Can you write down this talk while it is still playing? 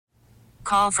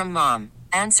Call from mom.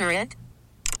 Answer it.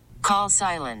 Call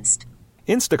silenced.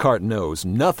 Instacart knows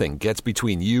nothing gets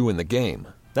between you and the game.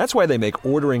 That's why they make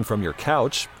ordering from your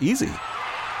couch easy.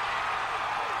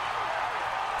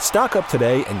 Stock up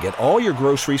today and get all your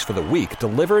groceries for the week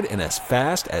delivered in as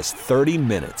fast as 30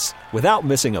 minutes without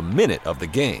missing a minute of the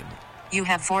game. You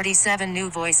have 47 new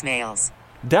voicemails.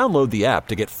 Download the app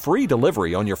to get free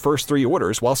delivery on your first 3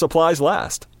 orders while supplies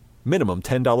last. Minimum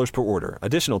 $10 per order.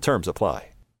 Additional terms apply.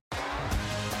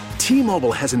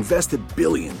 T-Mobile has invested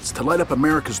billions to light up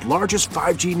America's largest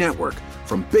 5G network,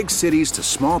 from big cities to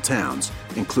small towns,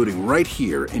 including right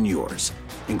here in yours.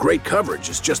 And great coverage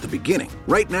is just the beginning.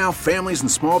 Right now, families and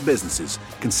small businesses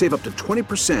can save up to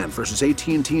 20% versus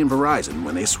AT&T and Verizon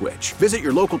when they switch. Visit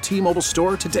your local T-Mobile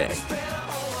store today.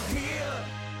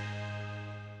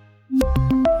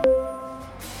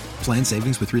 Plan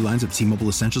savings with 3 lines of T-Mobile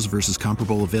Essentials versus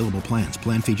comparable available plans.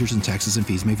 Plan features and taxes and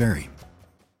fees may vary.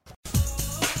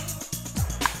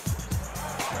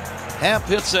 Happ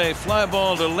hits a fly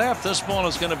ball to left. This ball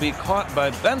is going to be caught by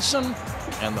Benson,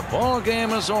 and the ball game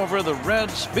is over. The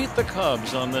Reds beat the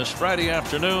Cubs on this Friday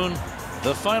afternoon.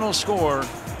 The final score,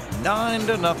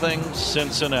 9-0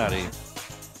 Cincinnati.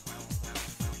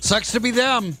 Sucks to be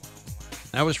them.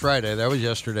 That was Friday. That was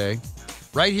yesterday.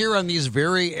 Right here on these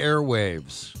very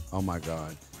airwaves. Oh, my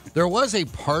God. There was a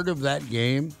part of that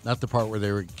game, not the part where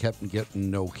they kept getting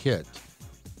no hit,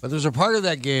 but there's a part of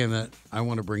that game that I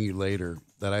want to bring you later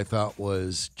that I thought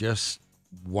was just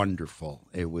wonderful.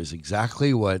 It was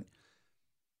exactly what,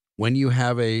 when you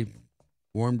have a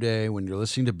warm day, when you're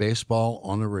listening to baseball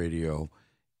on the radio,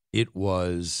 it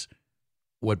was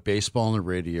what baseball on the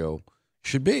radio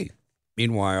should be.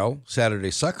 Meanwhile,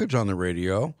 Saturday Suckage on the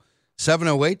radio,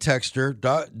 708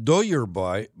 texter, do your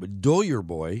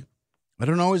boy. I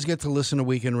don't always get to listen to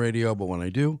weekend radio, but when I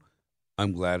do,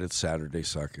 I'm glad it's Saturday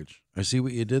Suckage. I see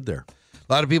what you did there.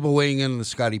 A lot of people weighing in on the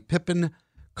Scottie Pippen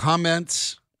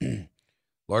comments,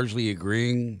 largely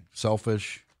agreeing,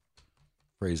 selfish.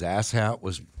 Phrase asshat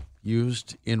was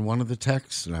used in one of the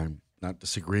texts, and I'm not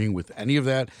disagreeing with any of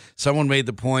that. Someone made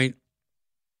the point,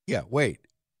 yeah, wait,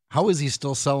 how is he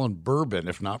still selling bourbon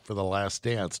if not for The Last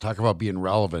Dance? Talk about being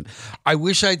relevant. I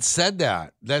wish I'd said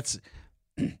that. That's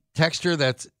texture.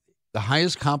 That's the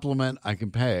highest compliment I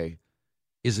can pay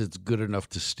is it's good enough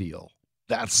to steal.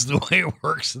 That's the way it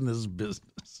works in this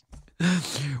business.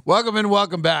 Welcome and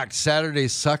welcome back. Saturday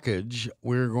Suckage.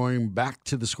 We're going back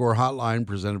to the Score Hotline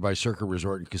presented by Circa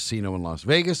Resort and Casino in Las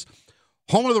Vegas,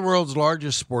 home of the world's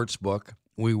largest sports book.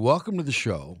 We welcome to the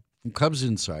show Cubs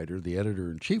Insider, the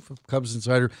editor-in-chief of Cubs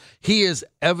Insider. He is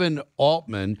Evan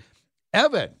Altman.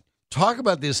 Evan, talk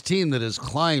about this team that has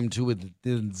climbed to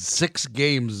within 6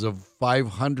 games of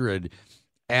 500.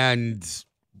 And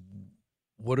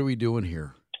what are we doing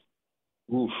here?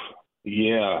 Oof.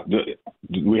 Yeah. Do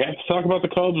we have to talk about the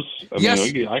Cubs? Yes,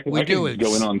 I can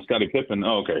go in on Scottie Pippen.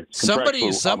 Oh, okay.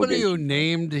 Somebody who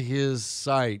named his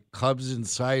site Cubs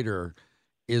Insider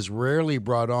is rarely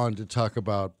brought on to talk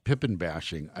about Pippen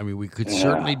bashing. I mean, we could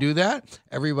certainly do that.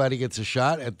 Everybody gets a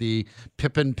shot at the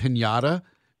Pippen pinata.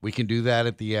 We can do that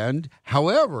at the end.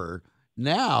 However,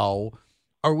 now,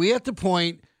 are we at the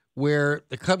point where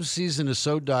the Cubs season is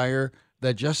so dire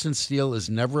that Justin Steele is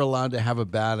never allowed to have a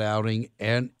bad outing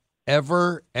and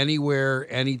ever, anywhere,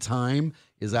 anytime?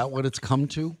 Is that what it's come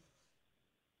to?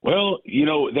 Well,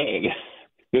 the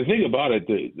thing about it,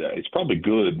 it's probably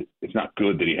good. It's not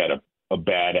good that he had a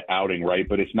bad outing, right?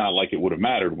 But it's not like it would have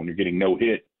mattered when you're getting no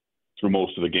hit through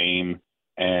most of the game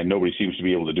and nobody seems to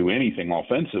be able to do anything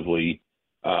offensively.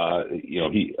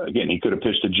 He could have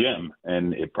pitched a gem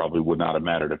and it probably would not have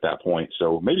mattered at that point.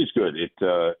 So maybe it's good.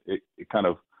 It kind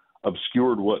of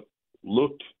obscured what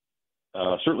looked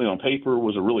certainly on paper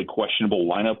was a really questionable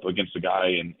lineup against a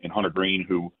guy in Hunter Green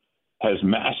who has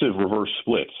massive reverse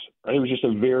splits. Right? It was just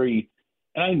and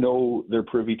I know they're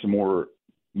privy to more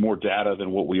data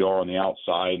than what we are on the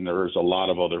outside, and there's a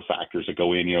lot of other factors that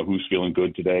go in. Who's feeling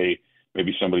good today?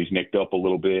 Maybe somebody's nicked up a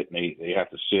little bit and they have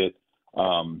to sit.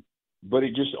 But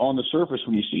it just on the surface,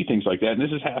 when you see things like that, and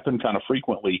this has happened kind of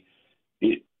frequently,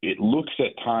 it looks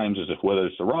at times as if whether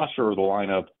it's the roster or the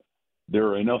lineup, there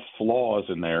are enough flaws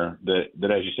in there that,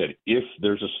 as you said, if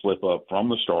there's a slip up from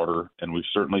the starter, and we've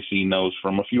certainly seen those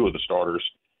from a few of the starters,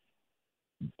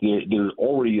 they're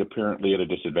already apparently at a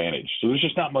disadvantage. So there's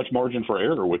just not much margin for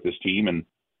error with this team. And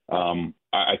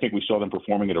I think we saw them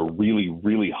performing at a really,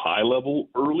 really high level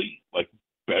early, like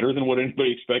better than what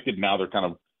anybody expected. Now they're kind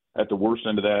of at the worst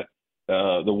end of that.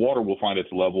 The water will find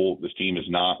its level. This team is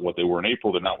not what they were in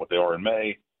April. They're not what they are in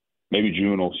May. Maybe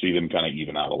June will see them kind of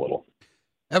even out a little.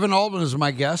 Evan Altman is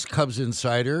my guest, Cubs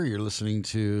insider. You're listening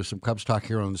to some Cubs talk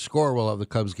here on The Score. We'll have the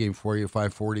Cubs game for you,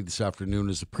 5:40 this afternoon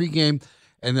as a pregame,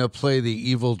 and they'll play the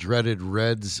evil, dreaded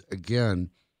Reds again.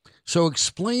 So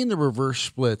explain the reverse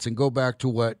splits and go back to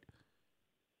what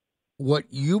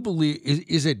you believe.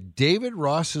 Is it David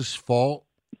Ross's fault?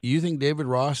 You think David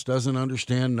Ross doesn't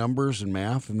understand numbers and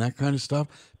math and that kind of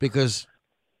stuff? Because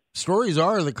stories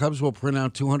are the Cubs will print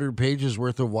out 200 pages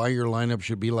worth of why your lineup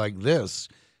should be like this.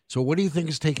 So what do you think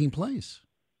is taking place?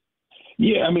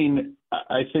 Yeah, I mean,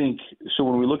 I think so.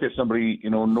 When we look at somebody,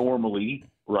 normally,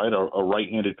 right, a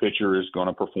right-handed pitcher is going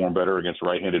to perform better against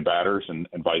right-handed batters, and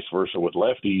vice versa with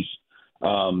lefties.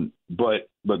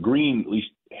 But Green, at least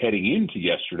heading into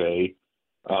yesterday,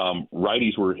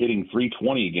 righties were hitting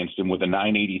 320 against him with a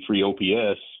 983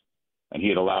 OPS, and he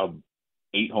had allowed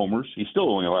 8 homers. He still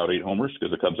only allowed 8 homers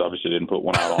because the Cubs obviously didn't put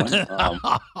one out on him.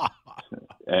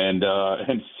 And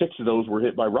 6 of those were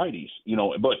hit by righties.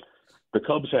 But the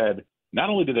Cubs had, not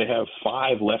only did they have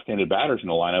 5 left-handed batters in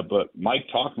the lineup, but Mike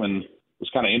Tauchman was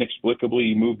kind of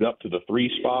inexplicably moved up to the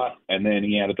 3 spot, and then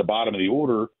he had at the bottom of the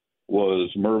order was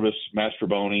Mervis,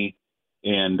 Mastrobuoni,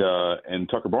 and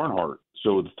Tucker Barnhart.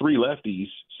 So the 3 lefties,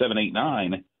 7, 8,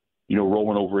 9,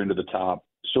 rolling over into the top.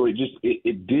 So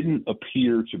it didn't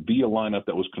appear to be a lineup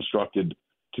that was constructed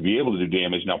to be able to do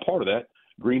damage. Now, part of that,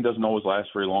 Green doesn't always last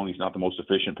very long. He's not the most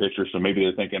efficient pitcher, so maybe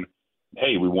they're thinking,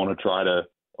 hey, we want to try to,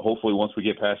 hopefully once we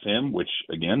get past him, which,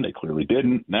 again, they clearly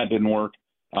didn't, and that didn't work,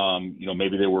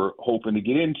 maybe they were hoping to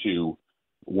get into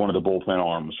one of the bullpen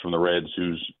arms from the Reds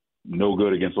who's no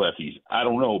good against lefties. I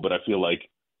don't know, but I feel like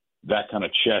that kind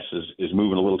of chess is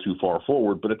moving a little too far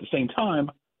forward. But at the same time,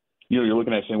 you're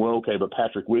looking at saying, well, okay, but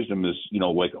Patrick Wisdom is,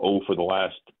 like 0 for the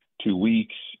last 2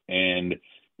 weeks and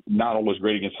not always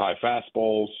great against high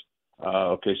fastballs.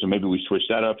 Okay, so maybe we switch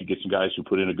that up. You get some guys who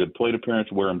put in a good plate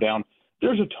appearance, wear them down.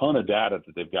 There's a ton of data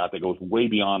that they've got that goes way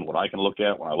beyond what I can look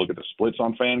at when I look at the splits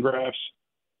on Fangraphs.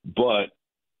 But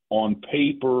on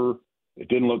paper, it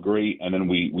didn't look great, and then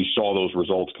we saw those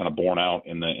results kind of borne out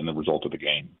in the result of the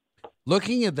game.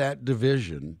 Looking at that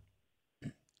division,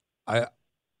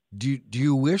 do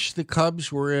you wish the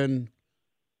Cubs were in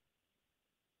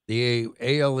the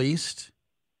AL East?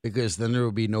 Because then there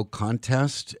would be no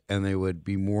contest and they would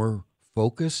be more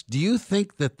focused. Do you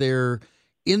think that they're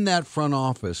in that front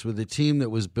office with a team that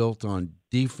was built on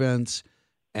defense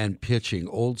and pitching,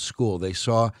 old school? They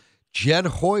saw Jed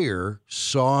Hoyer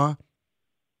saw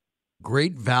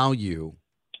great value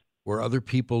where other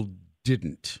people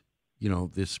didn't.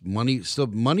 This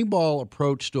Moneyball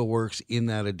approach still works in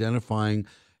that identifying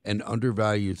an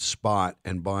undervalued spot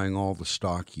and buying all the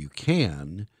stock you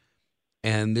can.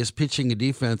 And this pitching and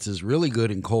defense is really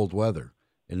good in cold weather.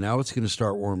 And now it's going to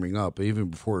start warming up. Even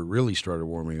before it really started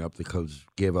warming up, the Cubs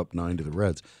gave up 9 to the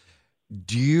Reds.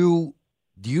 Do you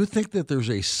think that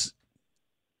there's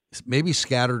maybe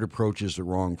scattered approach is the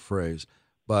wrong phrase,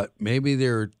 but maybe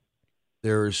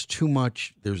there's too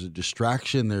much, there's a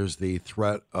distraction, there's the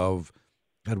threat of,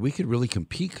 God, we could really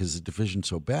compete because the division's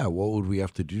so bad. What would we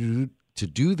have to do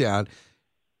that?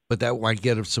 But that might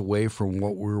get us away from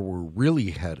what we're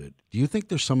really headed. Do you think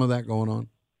there's some of that going on?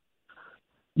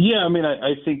 Yeah, I mean,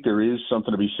 I think there is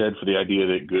something to be said for the idea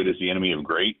that good is the enemy of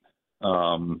great.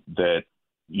 That,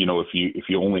 if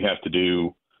you only have to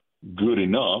do good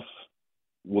enough,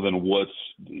 well, then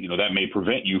that may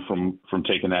prevent you from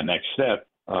taking that next step.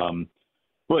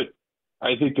 But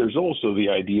I think there's also the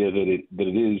idea that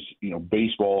it is,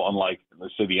 baseball, unlike,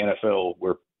 let's say, the NFL,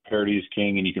 where parity is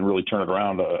king and you can really turn it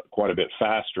around quite a bit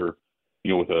faster,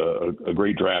 with a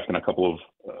great draft and a couple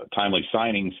of timely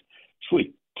signings. It's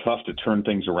really tough to turn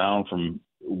things around from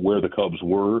where the Cubs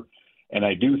were. And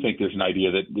I do think there's an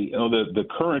idea that, the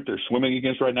current they're swimming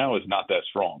against right now is not that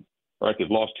strong, right?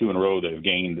 They've lost 2 in a row.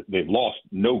 They've lost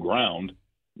no ground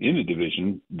in the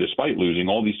division despite losing.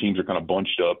 All these teams are kind of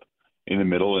bunched up in the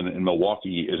middle, and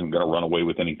Milwaukee isn't going to run away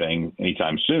with anything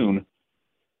anytime soon.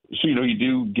 So, you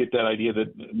do get that idea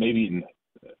that maybe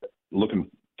looking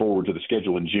forward to the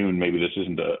schedule in June, maybe this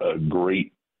isn't a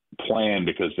great plan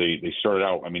because they started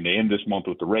out, they end this month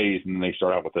with the Rays, and then they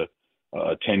start out with a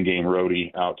 10-game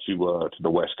roadie out to the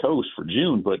West Coast for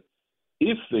June. But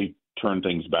if they turn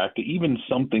things back to even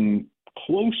something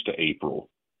close to April,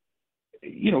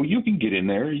 you can get in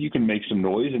there, you can make some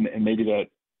noise, and maybe that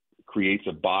creates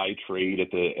a buy trade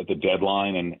at the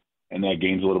deadline, and that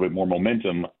gains a little bit more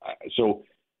momentum. So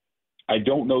I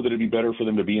don't know that it'd be better for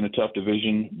them to be in a tough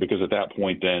division, because at that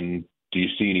point, then do you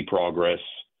see any progress?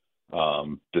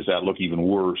 Does that look even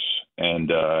worse? And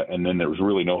then there was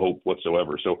really no hope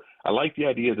whatsoever. So I like the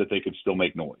idea that they could still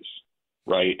make noise,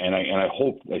 right? And I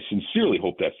sincerely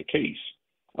hope that's the case.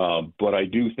 But I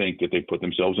do think that they put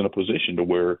themselves in a position to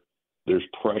where there's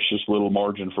precious little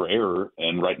margin for error,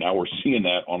 and right now we're seeing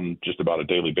that on just about a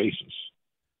daily basis.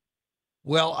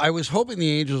 Well, I was hoping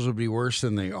the Angels would be worse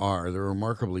than they are. They're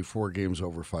remarkably 4 games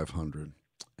over 500,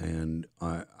 and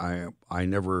I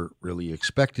never really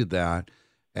expected that.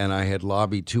 And I had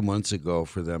lobbied 2 months ago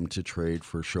for them to trade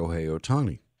for Shohei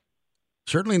Ohtani.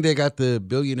 Certainly, they got the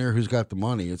billionaire who's got the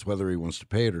money. It's whether he wants to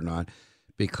pay it or not,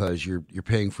 because you're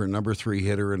paying for a number 3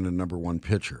 hitter and a number 1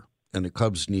 pitcher, and the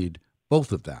Cubs need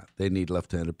both of that. They need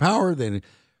left-handed power.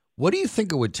 What do you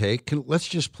think it would take? Let's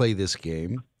just play this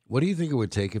game. What do you think it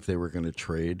would take if they were going to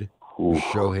trade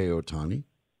Shohei Ohtani?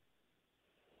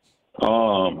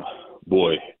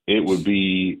 Boy, it would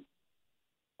be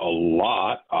a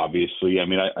lot, obviously. I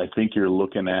mean, I think you're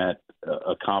looking at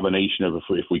a combination of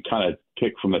if we kind of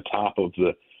pick from the top of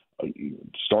the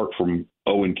start from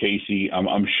Owen Casey,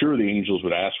 I'm sure the Angels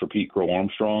would ask for Pete Crow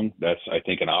Armstrong. That's, I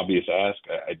think, an obvious ask.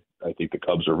 I think the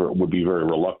Cubs would be very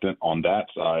reluctant on that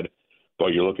side.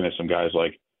 But you're looking at some guys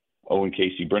like Owen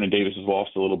Casey. Brendan Davis has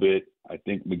lost a little bit. I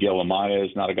think Miguel Amaya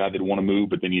is not a guy that would want to move.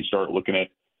 But then you start looking at,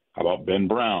 how about Ben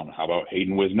Brown? How about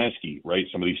Hayden Wesneski, right?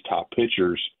 Some of these top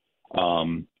pitchers.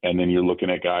 And then you're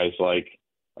looking at guys like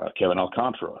Kevin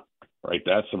Alcantara, right?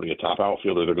 That's somebody, a top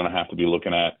outfielder they're going to have to be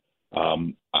looking at.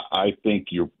 I think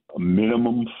you're a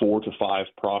minimum 4 to 5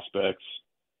 prospects,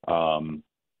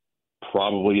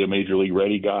 probably a major league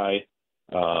ready guy,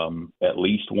 at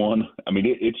least one. I mean,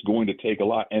 it's going to take a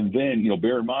lot. And then,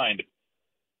 bear in mind,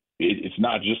 it's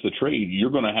not just the trade.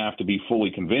 You're going to have to be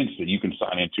fully convinced that you can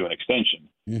sign into an extension,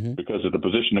 because of the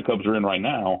position the Cubs are in right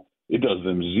now. It does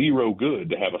them zero good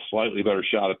to have a slightly better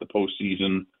shot at the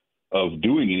postseason of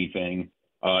doing anything.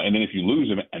 And then if you lose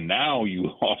them, and now you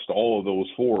lost all of those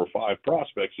 4 or 5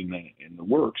 prospects in the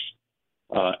works,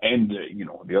 and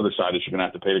the other side is you're going to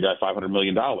have to pay the guy $500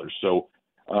 million. So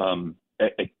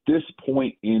at this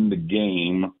point in the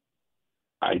game,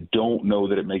 I don't know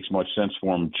that it makes much sense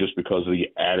for him, just because of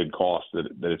the added cost that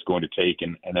it's going to take.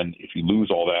 And then if you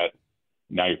lose all that,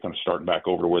 now you're kind of starting back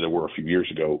over to where they were a few years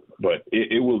ago. But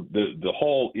it will, the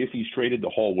haul, if he's traded, the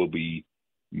haul will be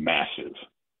massive.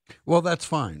 Well, that's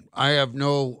fine.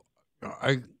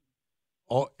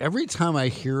 Every time I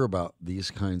hear about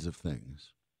these kinds of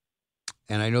things,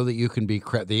 and I know that you can be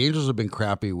the Angels have been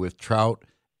crappy with Trout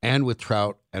and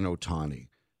Ohtani.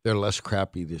 They're less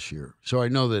crappy this year. So I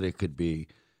know that it could be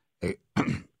it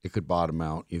could bottom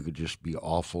out. You could just be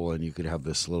awful, and you could have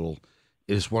this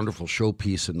wonderful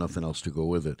showpiece and nothing else to go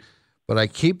with it. But I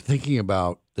keep thinking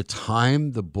about the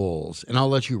time the Bulls, and I'll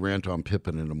let you rant on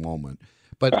Pippen in a moment,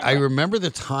 but I remember the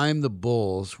time the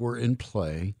Bulls were in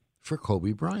play for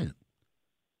Kobe Bryant.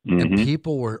 And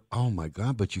people were, oh, my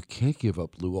God, but you can't give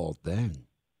up Luol Deng.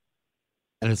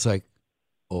 And it's like,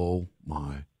 oh,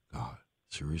 my God,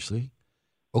 seriously?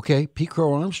 Okay, Pete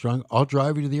Crow Armstrong, I'll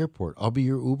drive you to the airport. I'll be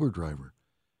your Uber driver.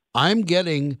 I'm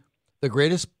getting the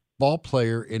greatest ball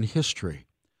player in history.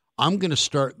 I'm going to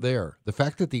start there. The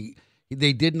fact that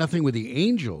they did nothing with the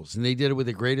Angels, and they did it with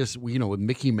the greatest, with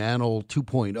Mickey Mantle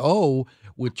 2.0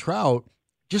 with Trout,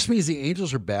 just means the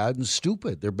Angels are bad and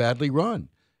stupid. They're badly run.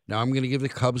 Now I'm going to give the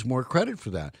Cubs more credit for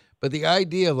that. But the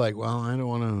idea of I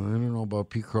don't know about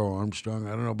Pete Crow Armstrong.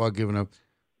 I don't know about giving up,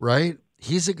 right?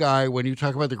 He's a guy, when you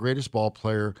talk about the greatest ball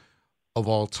player of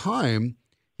all time,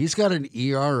 he's got an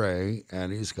ERA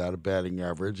and he's got a batting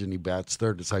average and he bats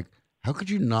third. It's like, how could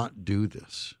you not do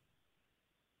this?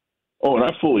 Oh, and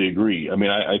I fully agree. I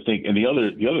mean, I think, and the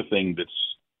other thing that's,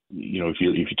 if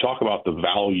you talk about the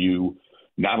value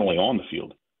not only on the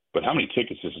field, but how many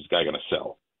tickets is this guy going to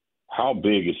sell? How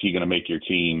big is he going to make your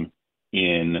team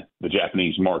in the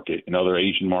Japanese market, in other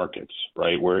Asian markets,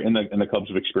 right? Where in the Cubs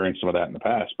have experienced some of that in the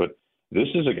past, but this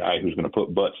is a guy who's going to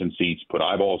put butts in seats, put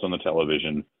eyeballs on the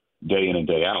television day in and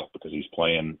day out, because he's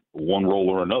playing one role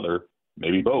or another,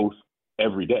 maybe both,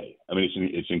 every day. I mean,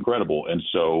 it's incredible. And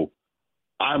so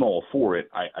I'm all for it.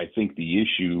 I think the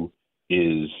issue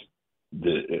is,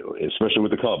 especially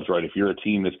with the Cubs, right? If you're a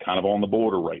team that's kind of on the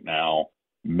border right now,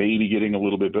 maybe getting a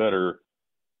little bit better,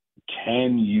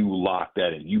 can you lock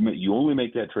that in? You only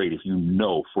make that trade if you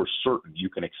know for certain you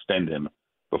can extend him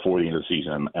before the end of the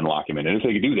season and lock him in. And if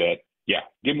they can do that, yeah,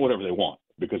 give him whatever they want,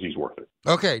 because he's worth it.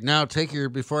 Okay, now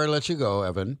before I let you go,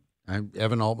 Evan.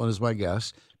 Evan Altman is my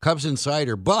guest. Cubs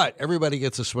Insider, but everybody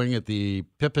gets a swing at the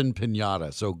Pippen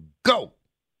Pinata. So go.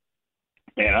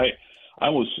 Man, I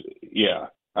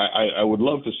would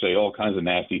love to say all kinds of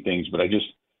nasty things, but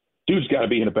dude's got to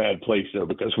be in a bad place, though,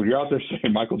 because when you're out there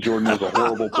saying Michael Jordan was a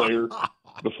horrible player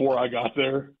before I got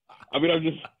there, I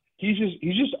mean, he's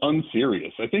just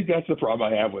unserious. I think that's the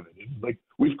problem I have with it. It's like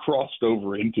we've crossed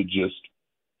over into just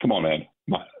come on, man.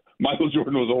 Michael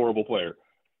Jordan was a horrible player.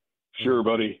 Sure,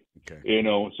 buddy. Okay.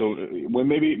 So when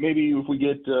maybe if we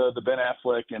get the Ben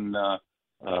Affleck and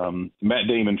Matt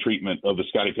Damon treatment of the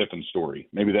Scottie Pippen story,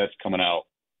 maybe that's coming out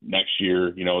next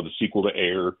year. The sequel to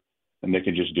Air, and they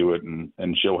can just do it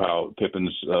and show how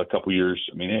Pippen's a couple years.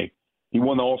 I mean, hey, he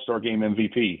won the All-Star Game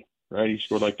MVP, right? He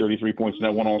scored like 33 points in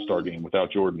that one All-Star game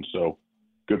without Jordan. So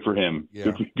good for him. Yeah.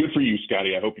 Good for you,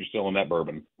 Scotty. I hope you're still in that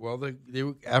bourbon. Well,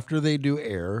 after they do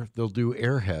Air, they'll do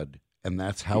Airhead, and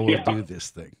that's how we'll do this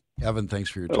thing. Evan, thanks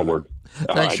for your time. That'll work.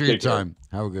 Thanks for your time.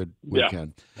 Have a good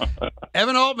weekend.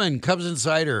 Evan Altman, Cubs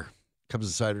Insider,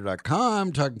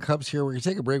 CubsInsider.com. Talking Cubs here. We're going to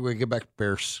take a break. We're going to get back to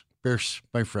Bears. Bears,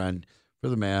 my friend, for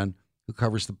the man who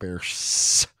covers the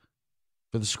Bears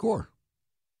for the score.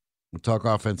 We'll talk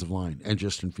offensive line and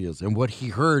Justin Fields and what he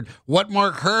heard, what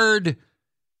Mark heard.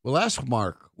 We'll ask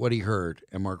Mark what he heard,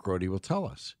 and Mark Grote will tell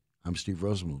us. I'm Steve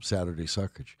Rosenbloom, Saturday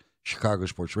Suckage, Chicago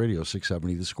Sports Radio,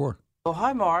 670 The Score. Oh,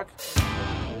 hi, Mark.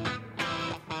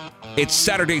 It's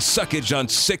Saturday Suckage on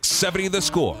 670 The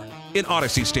Score in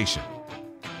Odyssey Station.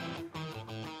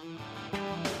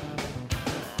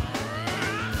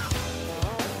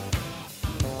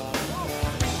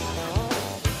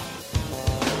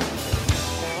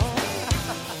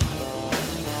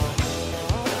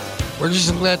 We're just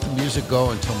going to let the music go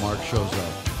until Mark shows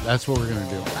up. That's what we're going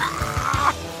to do.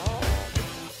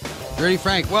 Ready,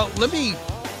 Frank? Well, let me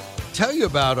tell you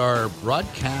about our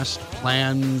broadcast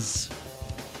plans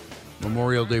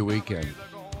Memorial Day weekend.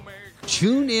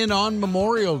 Tune in on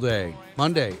Memorial Day,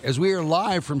 Monday, as we are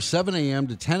live from 7 a.m.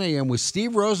 to 10 a.m. with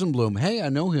Steve Rosenbloom. Hey, I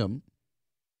know him.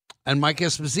 And Mike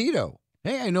Esposito.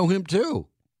 Hey, I know him too.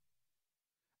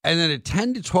 And then at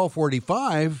 10 to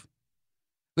 12:45,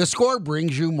 The Score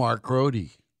brings you Mark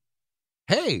Grote.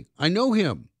 Hey, I know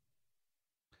him.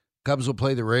 Cubs will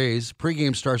play the Rays.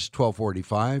 Pregame starts at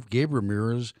 12:45. Gabe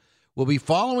Ramirez will be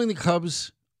following the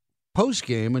Cubs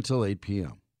postgame until 8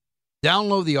 p.m.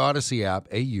 Download the Odyssey app,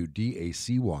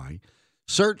 AUDACY.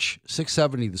 Search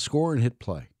 670 The Score and hit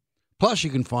play. Plus,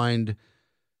 you can find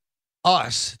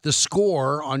us, The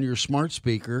Score, on your smart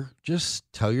speaker.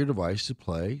 Just tell your device to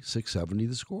play 670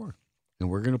 The Score. And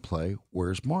we're going to play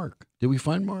Where's Mark? Did we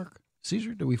find Mark?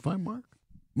 Caesar, did we find Mark?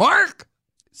 Mark!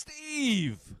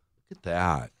 Steve! Look at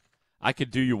that. I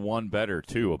could do you one better,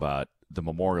 too, about the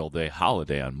Memorial Day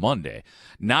holiday on Monday.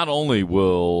 Not only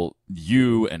will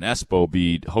you and Espo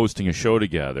be hosting a show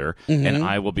together, and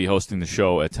I will be hosting the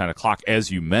show at 10 o'clock,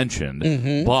 as you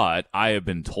mentioned, but I have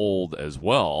been told as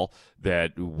well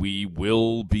that we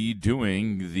will be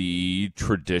doing the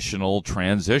traditional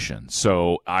transition.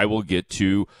 So I will get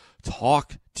to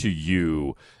talk to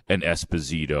you and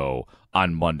Esposito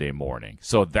on Monday morning.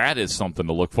 So that is something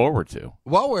to look forward to.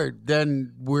 Well,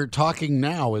 we're talking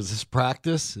now. Is this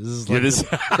practice? Is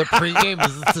this like the pregame?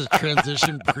 Is this a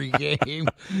transition pregame?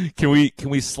 Can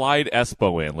we slide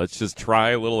Espo in? Let's just try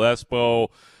a little Espo.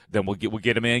 Then we'll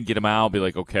get him in, get him out. Be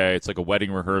like, okay, it's like a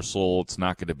wedding rehearsal. It's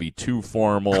not going to be too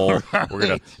formal. Right.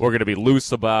 We're gonna be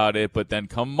loose about it. But then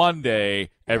come Monday,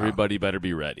 everybody better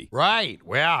be ready. Right?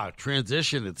 Wow.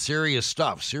 Transition. It's serious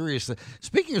stuff.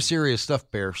 Speaking of serious stuff,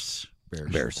 Bears.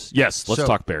 Yes, let's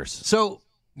talk Bears. So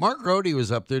Mark Grote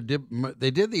was up there.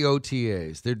 They did the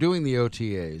OTAs. They're doing the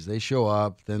OTAs. They show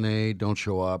up, then they don't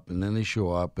show up, and then they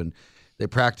show up, and they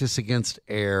practice against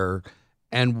air.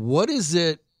 And what is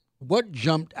it? What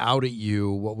jumped out at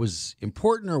you? What was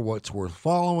important or what's worth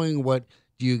following? What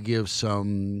do you give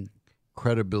some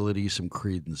credibility, some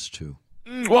credence to?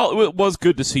 Well, it was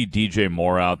good to see DJ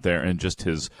Moore out there and just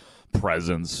his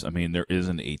presence. I mean, there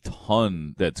isn't a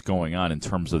ton that's going on in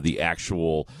terms of the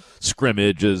actual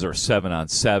scrimmages or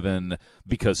 7-on-7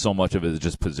 because so much of it is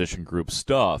just position group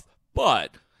stuff.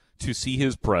 But to see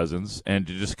his presence and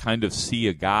to just kind of see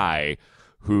a guy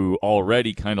who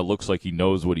already kind of looks like he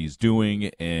knows what he's doing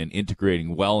and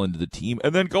integrating well into the team,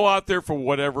 and then go out there for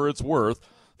whatever it's worth.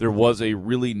 There was a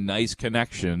really nice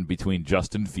connection between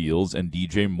Justin Fields and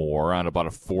DJ Moore on about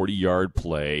a 40-yard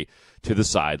play to the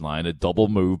sideline, a double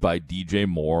move by DJ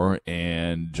Moore,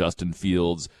 and Justin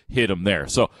Fields hit him there.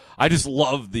 So I just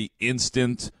love the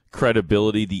instant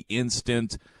credibility, the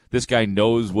instant this guy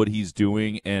knows what he's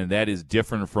doing, and that is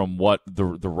different from what the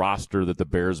roster that the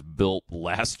Bears built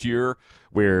last year,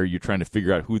 where you're trying to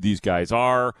figure out who these guys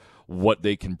are, what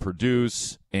they can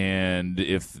produce, and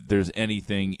if there's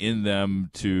anything in them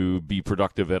to be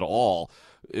productive at all.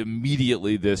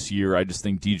 Immediately this year, I just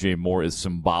think DJ Moore is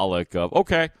symbolic of,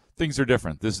 okay, things are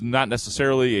different. This is not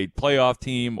necessarily a playoff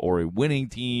team or a winning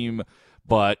team,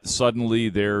 but suddenly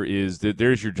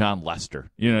there's your John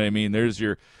Lester. You know what I mean? There's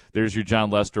your John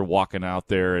Lester walking out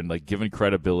there and like giving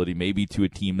credibility maybe to a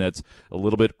team that's a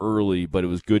little bit early, but it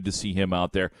was good to see him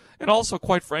out there. And also,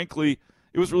 quite frankly,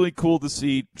 it was really cool to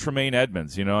see Tremaine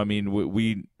Edmonds. You know, I mean,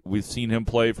 we've seen him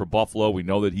play for Buffalo. We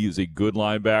know that he is a good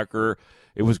linebacker.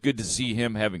 It was good to see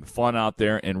him having fun out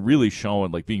there and really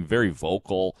showing, like, being very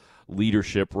vocal,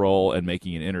 leadership role, and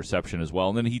making an interception as well.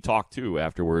 And then he talked, too,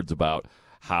 afterwards about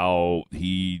how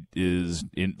he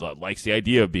likes the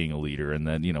idea of being a leader, and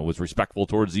then, was respectful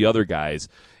towards the other guys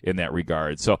in that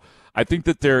regard. So I think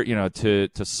that they're,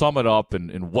 to sum it up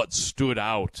and what stood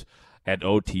out at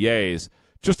OTAs,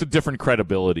 just a different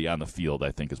credibility on the field,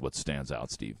 I think, is what stands out,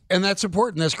 Steve. And that's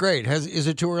important. That's great. Is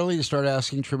it too early to start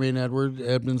asking Tremaine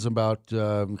Edmonds about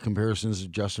comparisons to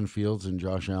Justin Fields and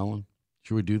Josh Allen?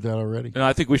 Should we do that already? No,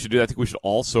 I think we should do that. I think we should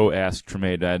also ask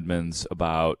Tremaine Edmonds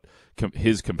about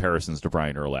his comparisons to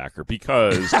Brian Urlacher,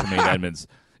 because Tremaine Edmonds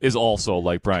is also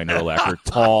like Brian Urlacher,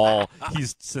 tall.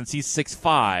 Since he's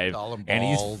 6'5", and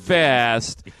he's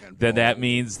fast, then that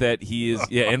means that he is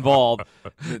involved.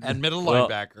 And middle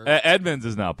linebacker. Edmonds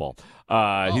is not bald.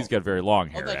 He's got very long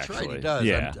hair. That's actually. right, he does.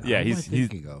 He's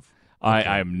thinking of.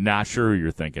 I'm not sure who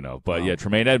you're thinking of, but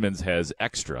Tremaine Edmonds has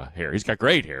extra hair. He's got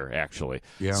great hair, actually.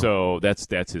 Yeah. So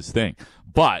that's his thing.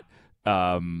 But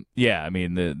I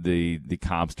mean, the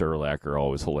comps to Urlacher are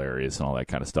always hilarious and all that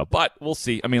kind of stuff. But we'll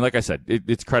see. I mean, like I said,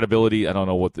 it's credibility. I don't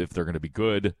know if they're going to be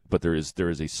good, but there is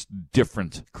a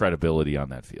different credibility on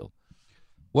that field.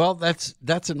 Well, that's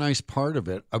a nice part of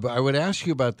it. I would ask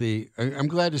you about I'm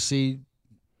glad to see,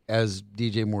 as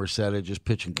DJ Moore said, it just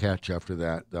pitch and catch after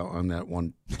that on that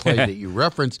one play that you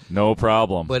referenced. No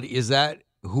problem. But is that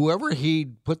whoever he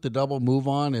put the double move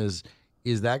on, is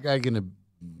that guy going to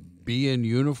be in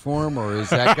uniform, or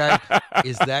is that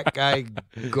guy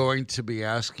going to be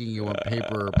asking you on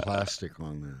paper or plastic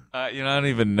on that? I don't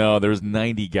even know. There's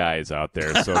 90 guys out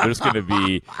there, so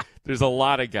there's a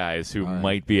lot of guys who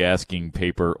might be asking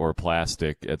paper or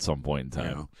plastic at some point in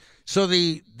time. Yeah. So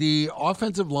the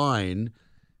offensive line,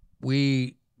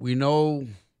 we know,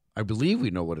 I believe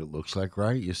we know what it looks like,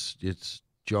 right? It's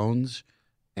Jones,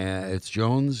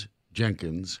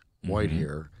 Jenkins,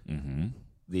 Whitehair,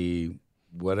 the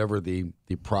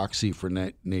proxy for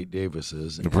Nate Davis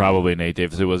is. Probably Nate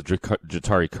Davis. It was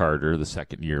Jatari Carter, the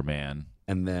second-year man.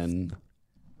 And then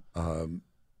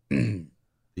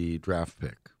the draft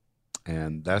pick.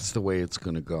 And that's the way it's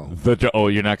going to go.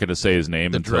 You're not going to say his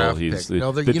name until he's the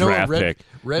draft pick.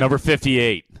 Number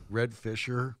 58. Red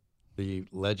Fisher, the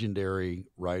legendary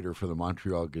writer for the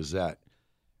Montreal Gazette,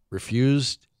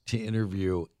 refused to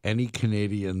interview any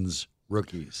Canadians'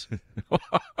 rookies.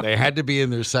 They had to be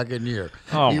in their second year.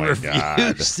 Oh, he my God.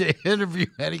 refused to interview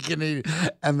any Canadian.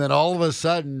 And then all of a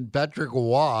sudden, Patrick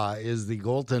Waugh is the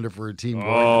goaltender for a team going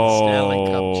to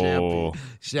the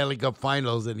Stanley Cup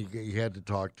Finals, and he had to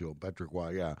talk to him. Patrick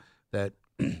Waugh, that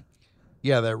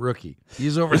rookie.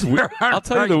 He's over there. I'll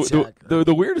tell you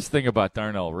the weirdest thing about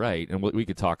Darnell Wright, and we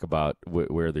could talk about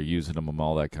where they're using him and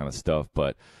all that kind of stuff,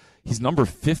 but he's number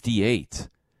 58.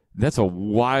 That's a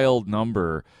wild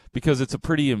number, because it's a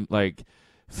pretty,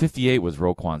 58 was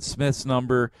Roquan Smith's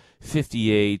number.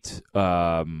 58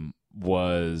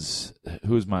 was,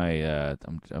 who's my,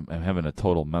 I'm having a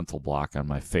total mental block on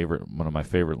one of my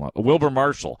favorite, Wilbur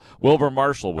Marshall. Wilbur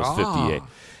Marshall was 58.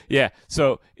 Yeah,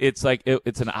 so it's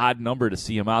it's an odd number to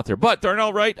see him out there. But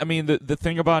Darnell Wright, I mean, the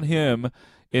thing about him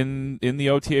in the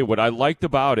OTA, what I liked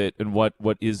about it, and what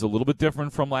is a little bit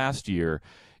different from last year,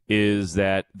 is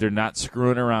that they're not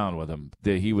screwing around with him.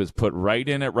 He was put right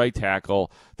in at right tackle.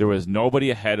 There was nobody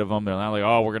ahead of him. They're not like,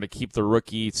 we're going to keep the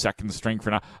rookie second string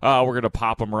for now. We're going to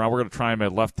pop him around. We're going to try him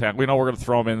at left tackle. We're going to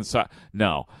throw him inside.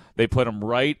 No, they put him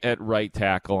right at right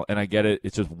tackle, and I get it.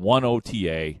 It's just one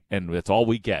OTA, and that's all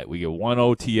we get. We get one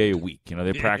OTA a week.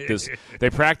 They practice. They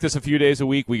practice a few days a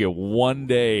week. We get 1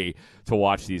 day to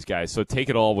watch these guys. So take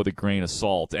it all with a grain of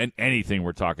salt, and anything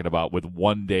we're talking about with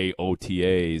 1 day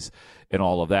OTAs and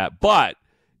all of that. But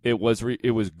it was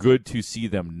good to see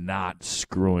them not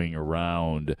screwing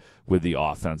around with the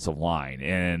offensive line.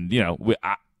 And,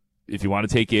 if you want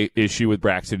to take issue with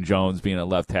Braxton Jones being a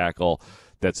left tackle,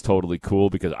 that's totally cool,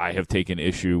 because I have taken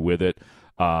issue with it.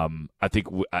 I think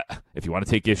if you want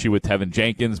to take issue with Tevin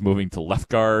Jenkins moving to left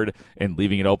guard and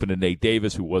leaving it open to Nate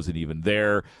Davis, who wasn't even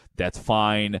there, that's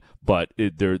fine. But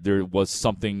there was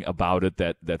something about it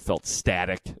that felt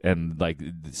static and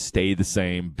stay the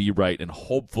same, be right, and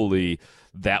hopefully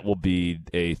that will be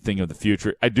a thing of the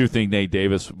future. I do think Nate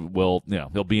Davis will,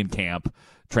 he'll be in camp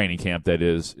training camp, that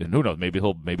is, and who knows, maybe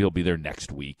he'll be there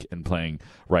next week and playing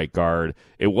right guard.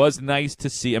 It was nice to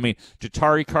see. I mean,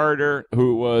 Ja'Tari Carter,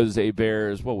 who was a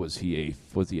Bears, was he a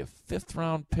 5th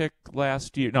round pick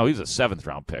last year? No, he was a 7th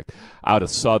round pick out of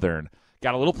Southern.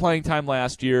 Got a little playing time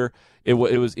last year. It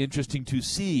was interesting to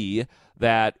see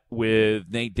that with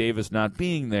Nate Davis not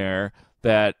being there,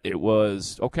 that it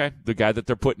was, okay, the guy that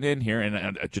they're putting in here,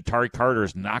 and Ja'Tari Carter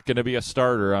is not going to be a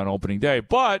starter on opening day,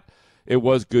 but it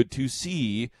was good to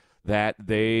see that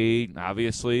they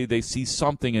see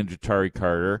something in Ja'Tari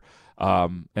Carter,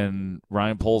 and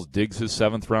Ryan Poles digs his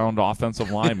 7th round offensive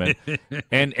lineman,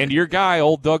 and your guy,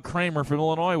 old Doug Kramer from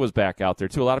Illinois, was back out there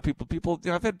too. A lot of people,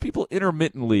 I've had people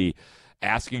intermittently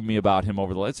asking me about him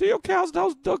over the last. Say, okay, how's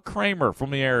Doug Kramer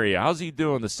from the area? How's he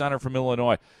doing? The center from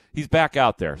Illinois. He's back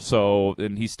out there,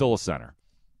 and he's still a center.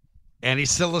 And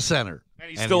he's still a center. And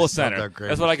he's still a center.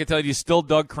 That's what I can tell you. He's still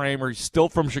Doug Kramer. He's still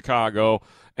from Chicago.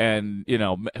 And,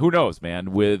 who knows,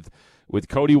 man, with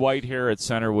Cody Whitehair at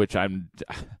center, which I'm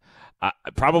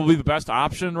probably the best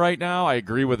option right now. I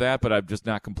agree with that, but I'm just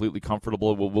not completely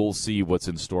comfortable. We'll see what's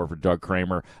in store for Doug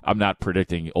Kramer. I'm not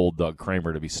predicting old Doug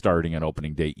Kramer to be starting on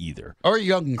opening day either. Or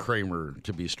young Kramer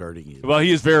to be starting either. Well,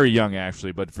 he is very young,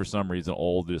 actually, but for some reason,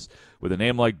 old is with a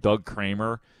name like Doug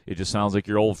Kramer, it just sounds like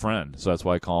your old friend. So that's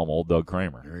why I call him old Doug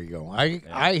Kramer. There you go.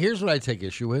 Here's what I take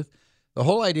issue with. The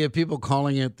whole idea of people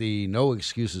calling it the No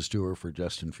Excuses Tour for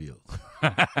Justin Fields.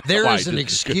 There is an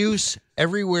excuse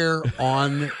everywhere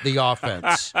on the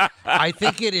offense. I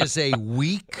think it is a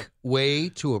weak way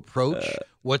to approach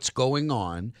what's going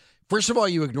on. First of all,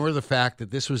 you ignore the fact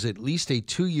that this was at least a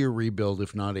 2-year rebuild,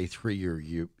 if not a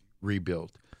 3-year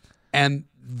rebuild. And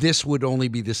this would only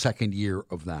be the 2nd year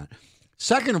of that.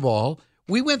 Second of all,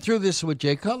 we went through this with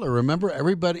Jay Cutler. Remember,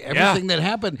 everything that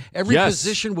happened, every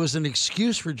position was an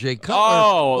excuse for Jay Cutler.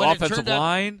 Oh, offensive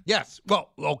line? Yes. Well,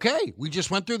 okay. We just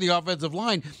went through the offensive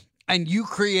line, and you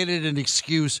created an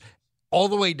excuse all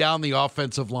the way down the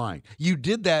offensive line. You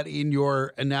did that in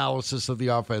your analysis of the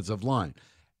offensive line.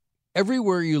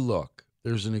 Everywhere you look,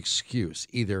 there's an excuse.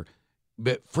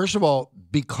 But first of all,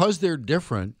 because they're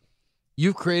different,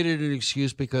 you've created an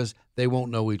excuse because they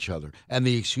won't know each other. And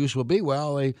the excuse will be,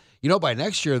 well, by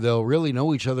next year they'll really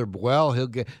know each other well.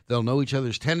 They'll know each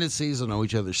other's tendencies. They'll know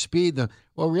each other's speed.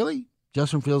 Well, really?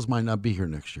 Justin Fields might not be here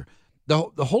next year.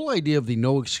 The whole idea of the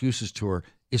No Excuses Tour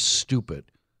is stupid.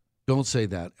 Don't say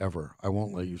that ever. I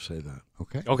won't let you say that,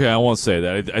 okay? Okay, I won't say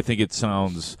that. I think it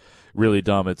sounds really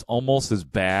dumb. It's almost as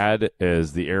bad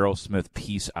as the Aerosmith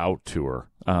Peace Out Tour,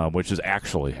 which is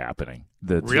actually happening.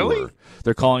 Really? Tour.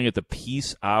 They're calling it the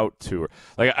Peace Out Tour.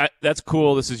 That's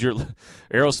cool. This is your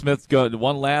Aerosmith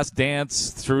one last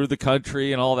dance through the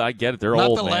country and all that. I get it. They're not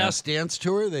old, the man. Last Dance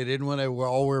Tour. They didn't want to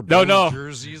all wear blue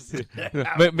jerseys.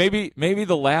 maybe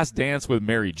the Last Dance with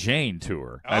Mary Jane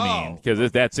tour. I mean,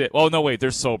 because that's it. Oh no, wait, they're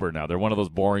sober now. They're one of those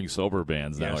boring sober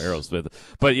bands now. Yes. Aerosmith.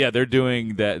 But yeah, they're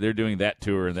doing that. They're doing that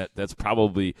tour, and that's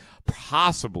possibly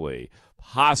the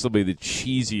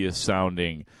cheesiest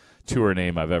sounding tour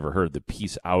name I've ever heard, the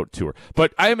Peace Out Tour.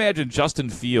 But I imagine Justin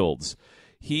Fields,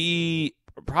 he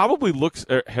probably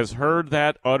has heard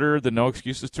that utter the No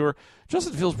Excuses Tour.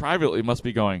 Justin Fields privately must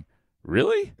be going,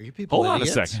 really? Are you people Hold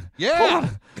idiots? on a second. Yeah.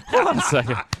 Hold on a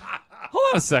second.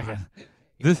 Hold on a second.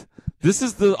 This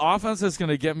is the offense that's going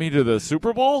to get me to the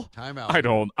Super Bowl?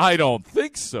 Timeout. I don't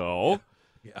think so.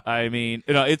 Yeah. I mean,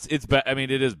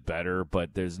 it is better,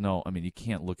 but there's no. I mean, you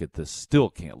can't look at this. Still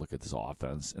can't look at this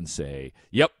offense and say,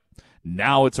 "Yep,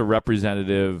 now it's a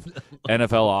representative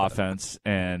NFL offense,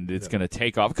 and it's going to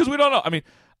take off." Because we don't know. I mean,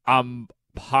 I'm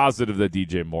positive that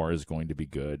DJ Moore is going to be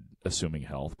good, assuming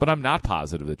health, but I'm not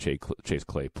positive that Chase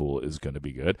Claypool is going to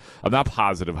be good. I'm not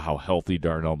positive how healthy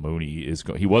Darnell Mooney is.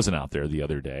 He wasn't out there the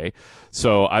other day,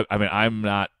 so I'm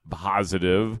not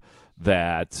positive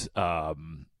that.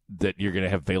 That you're going to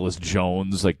have Velus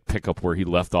Jones pick up where he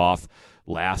left off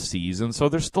last season. So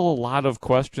there's still a lot of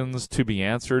questions to be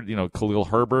answered. Khalil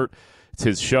Herbert, it's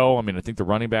his show. I mean, I think the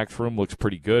running back room looks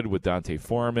pretty good with Dante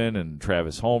Foreman and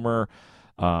Travis Homer.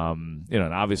 And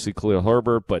obviously Khalil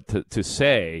Herbert. But to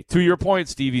say, to your point,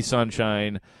 Stevie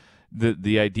Sunshine,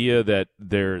 the idea that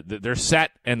they're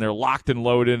set and they're locked and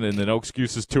loaded and the No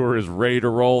Excuses Tour is ready to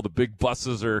roll. The big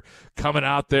buses are coming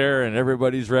out there and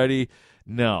everybody's ready.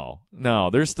 No,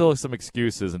 there's still some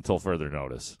excuses until further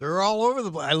notice. They're all over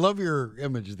the place. I love your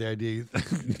image, the idea.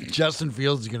 Justin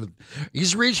Fields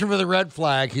he's reaching for the red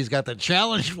flag. He's got the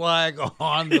challenge flag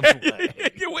on the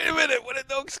flag. Wait a minute, what a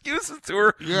No Excuses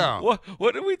Tour? Yeah.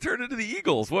 What did we turn into the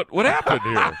Eagles? What happened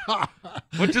here?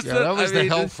 That was the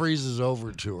Hell Freezes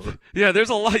Over tour. Yeah,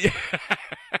 there's a lot.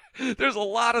 There's a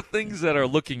lot of things that are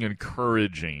looking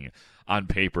encouraging on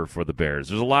paper for the Bears.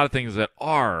 There's a lot of things that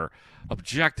are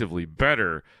objectively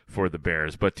better for the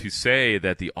Bears, but to say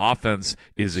that the offense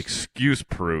is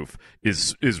excuse-proof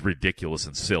is ridiculous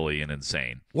and silly and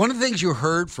insane. One of the things you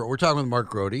heard we're talking with Mark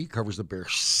Grote, he covers the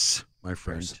Bears, my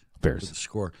friend. Bears. With the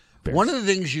Score. Bears. One of the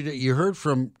things you heard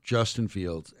from Justin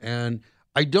Fields, and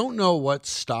I don't know what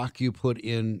stock you put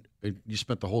in. You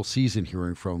spent the whole season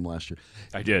hearing from him last year.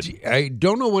 I did. I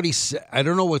don't know what he said. I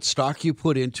don't know what stock you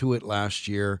put into it last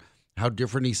year, how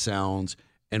different he sounds,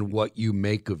 and what you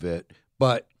make of it.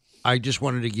 But I just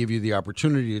wanted to give you the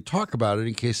opportunity to talk about it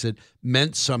in case it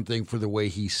meant something for the way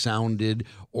he sounded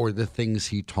or the things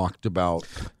he talked about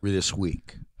this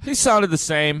week. He sounded the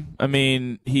same. I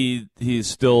mean, he's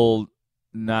still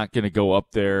not going to go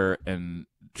up there and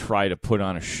try to put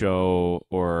on a show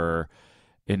or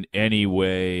in any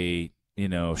way,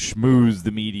 schmooze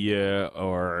the media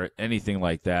or anything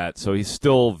like that. So he's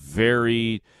still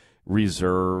very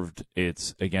reserved.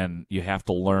 It's, again, you have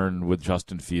to learn with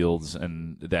Justin Fields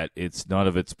and that it's none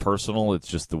of it's personal. It's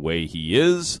just the way he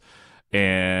is.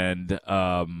 And,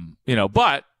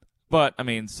 but I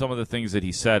mean, some of the things that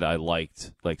he said I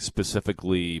liked, like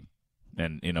specifically,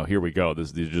 and, here we go.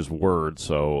 These are just words,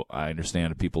 so I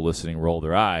understand if people listening roll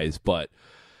their eyes. But,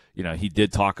 he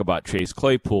did talk about Chase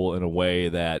Claypool in a way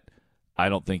that I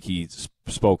don't think he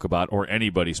spoke about or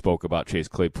anybody spoke about Chase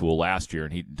Claypool last year.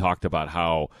 And he talked about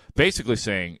how basically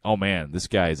saying, oh, man, this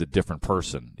guy is a different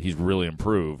person. He's really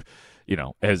improved.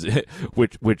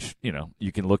 Which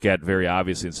you can look at very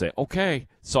obviously and say, okay,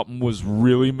 something was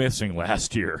really missing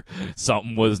last year.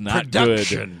 Something was not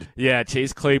good. Yeah,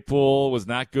 Chase Claypool was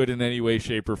not good in any way,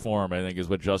 shape, or form, I think is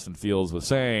what Justin Fields was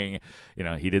saying.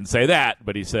 He didn't say that,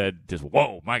 but he said just,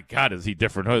 whoa, my God, is he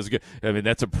different? I mean,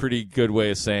 that's a pretty good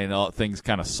way of saying things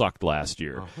kind of sucked last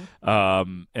year. Uh-huh.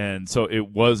 And so it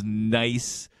was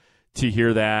nice to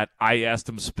hear that. I asked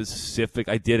him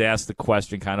I did ask the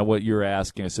question, kind of what you're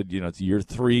asking. I said, it's year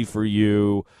 3 for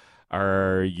you.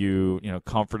 Are you,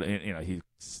 comfortable?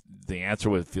 The answer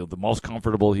would feel the most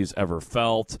comfortable he's ever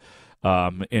felt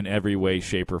in every way,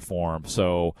 shape, or form.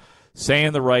 So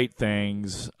saying the right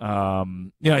things.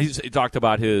 He talked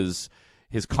about his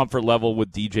comfort level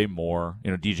with DJ Moore.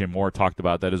 DJ Moore talked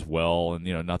about that as well. And,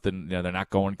 nothing, they're not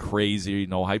going crazy,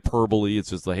 no hyperbole. It's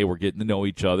just like, hey, we're getting to know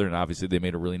each other. And obviously they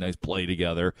made a really nice play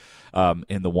together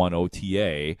in the one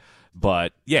OTA.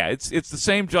 But, yeah, it's the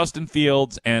same Justin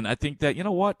Fields. And I think that,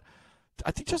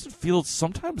 I think Justin Fields,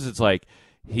 sometimes it's like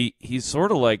he's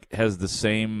sort of like has the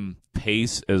same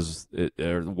pace as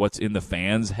what's in the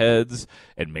fans' heads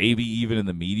and maybe even in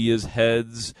the media's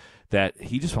heads, that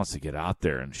he just wants to get out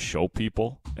there and show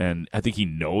people. And I think he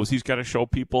knows he's got to show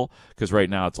people because right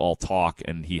now it's all talk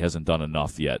and he hasn't done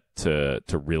enough yet to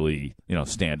really,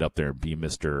 stand up there and be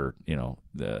Mr.,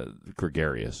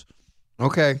 gregarious.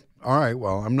 Okay. All right.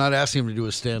 Well, I'm not asking him to do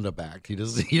a stand-up act. He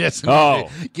doesn't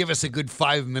give us a good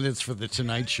 5 minutes for the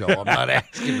Tonight Show. I'm not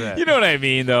asking that. You know what I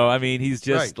mean, though? I mean, he's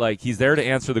just like, he's there to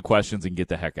answer the questions and get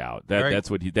the heck out. That's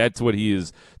what he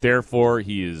is there for.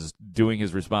 He is doing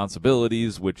his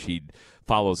responsibilities, which he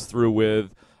follows through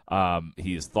with.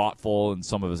 He is thoughtful in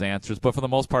some of his answers, but for the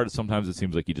most part, sometimes it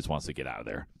seems like he just wants to get out of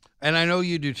there. And I know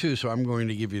you do too, so I'm going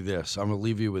to give you this. I'm going to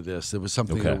leave you with this. There was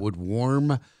something that would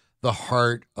warm the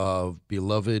heart of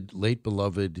late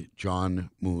beloved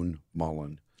John Moon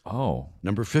Mullen. Oh.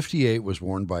 Number 58 was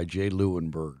worn by Jay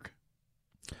Lewenberg.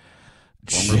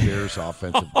 Former Bears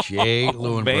offensive Jay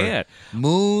Lewenberg. Man.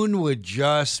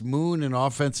 Moon, an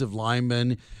offensive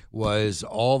lineman, was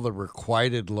all the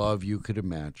requited love you could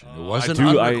imagine. It wasn't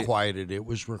unrequited, it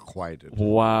was requited.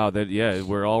 Wow,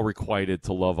 we're all requited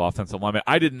to love offensive linemen.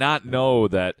 I did not know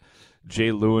that Jay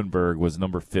Lewenberg was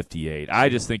number 58. I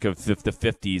just think of the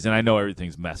 50s, and I know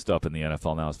everything's messed up in the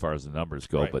NFL now as far as the numbers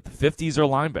go, but the 50s are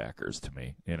linebackers to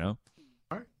me, All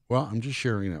right. Well, I'm just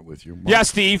sharing that with you. Mark. Yeah,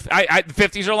 Steve. The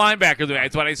 50s are linebackers.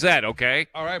 That's what I said, okay?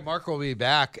 All right, Mark will be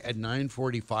back at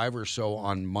 9:45 or so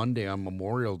on Monday on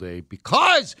Memorial Day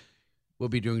because we'll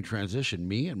be doing transition.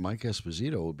 Me and Mike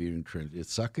Esposito will be doing transition.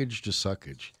 It's suckage to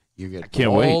suckage. You get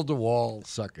wall-to-wall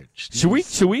suckage.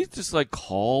 Should we just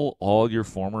call all your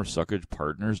former suckage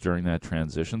partners during that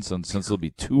transition? Since there'll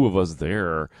be 2 of us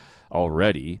there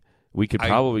already, we could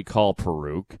probably call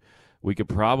Peruk. We could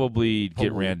probably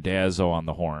get Randazzo on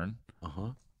the horn.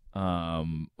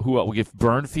 Who else? We get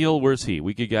Burnfield. Where's he?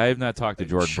 I have not talked to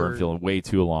Jordan Burnfield in way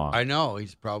too long. I know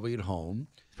he's probably at home.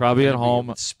 Probably at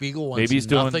home. Spiegel wants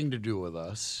nothing to do with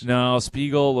us. No,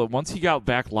 Spiegel, once he got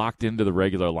back locked into the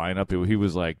regular lineup, he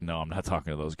was like, no, I'm not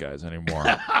talking to those guys anymore.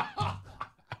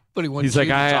 But he's like,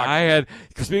 I had,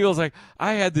 Spiegel's like,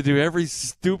 I had to do every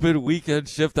stupid weekend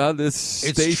shift on this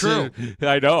station. It's true.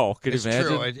 I know. Can you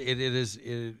imagine?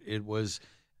 True.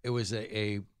 It was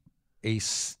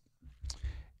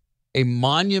a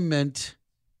monument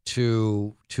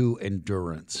to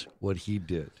endurance, what he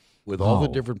did with all the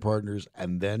different partners,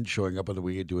 and then showing up on the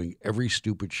weekend doing every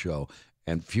stupid show.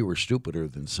 And few are stupider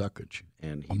than Suckage.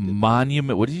 And he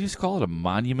monument. What did you just call it? A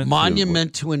monument?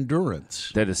 Monument to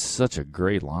endurance. That is such a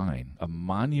great line. A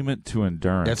monument to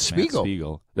endurance. That's Spiegel.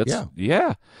 Spiegel.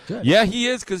 Yeah. Good. Yeah, he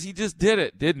is, because he just did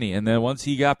it, didn't he? And then once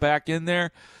he got back in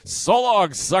there, so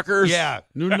long, suckers. Yeah.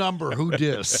 New number. Who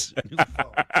dis?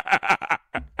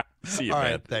 See you, all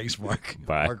man. right. Thanks, Mark.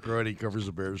 Bye. Mark Grote covers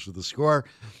the Bears for The Score.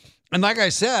 And like I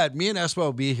said, me and Espo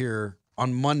will be here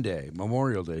on Monday,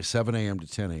 Memorial Day, 7 a.m. to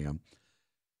 10 a.m.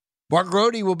 Mark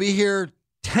Grote will be here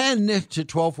 10 to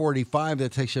 12:45.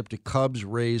 That takes you up to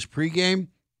Cubs-Rays pregame.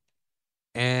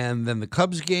 And then the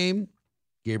Cubs game,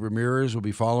 Gabe Ramirez will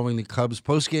be following the Cubs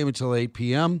postgame until 8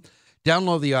 p.m.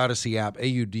 Download the Odyssey app,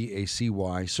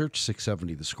 AUDACY, search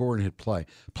 670 The Score, and hit play.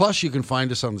 Plus, you can find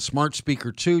us on the smart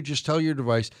speaker, too. Just tell your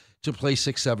device to play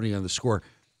 670 on The Score.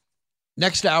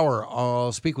 Next hour,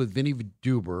 I'll speak with Vinny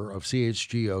Duber of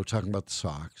CHGO talking about the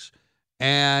Sox.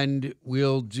 And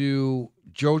we'll do,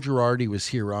 Joe Girardi was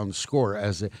here on The Score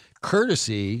as a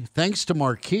courtesy. Thanks to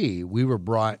Marquee, we were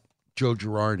brought Joe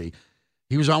Girardi.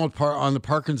 He was on the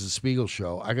Parkins and Spiegel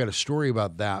show. I got a story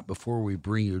about that before we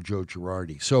bring you Joe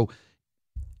Girardi. So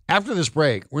after this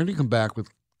break, we're going to come back with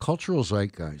Cultural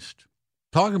Zeitgeist,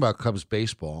 talking about Cubs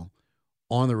baseball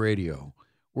on the radio.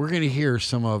 We're going to hear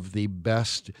some of the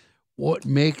best, what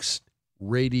makes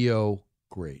radio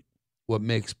great, what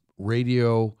makes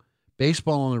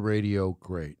baseball on the radio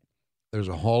great. There's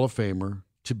a Hall of Famer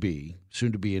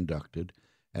soon to be inducted,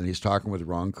 and he's talking with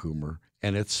Ron Coomer,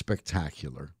 and it's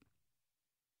spectacular.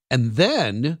 And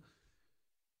then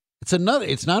it's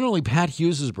not only Pat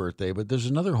Hughes' birthday, but there's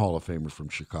another Hall of Famer from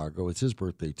Chicago. It's his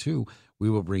birthday, too. We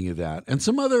will bring you that. And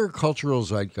some other cultural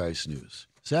zeitgeist news.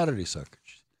 Saturday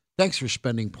Suckage. Thanks for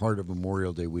spending part of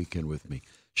Memorial Day weekend with me.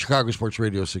 Chicago Sports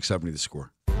Radio 670 The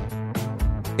Score.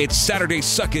 It's Saturday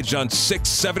Suckage on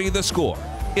 670 The Score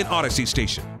in Odyssey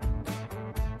Station.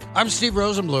 I'm Steve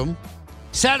Rosenbloom.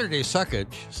 Saturday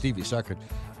Suckage, Stevie Suckage.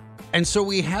 And so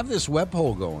we have this web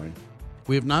poll going.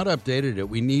 We have not updated it.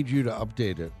 We need you to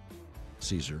update it.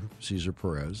 Cesar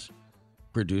Perez,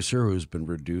 producer who's been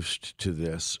reduced to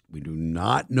this. We do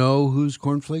not know whose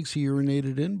cornflakes he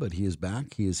urinated in, but he is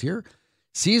back. He is here.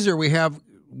 Cesar,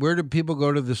 where do people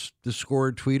go to the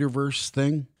Score Tweeterverse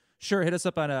thing? Sure, hit us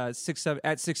up on at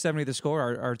 670 The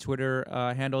Score, our Twitter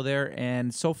handle there.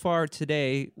 And so far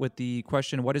today, with the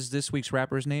question, what is this week's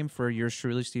rapper's name for yours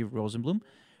truly, Steve Rosenbloom?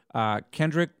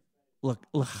 Kendrick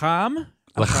L'Chaim.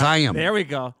 There we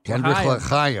go. Kendrick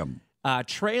L'Chaim.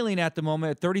 Trailing at the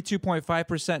moment,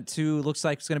 32.5% to, looks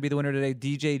like it's going to be the winner today,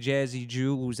 DJ Jazzy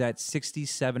Jew, who's at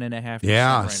 67.5%.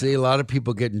 Yeah, right see, now. A lot of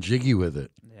people getting jiggy with it.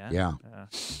 Yeah. All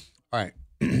right.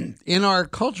 In our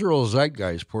cultural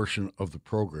zeitgeist portion of the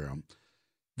program,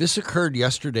 this occurred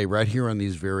yesterday right here on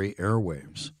these very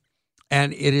airwaves.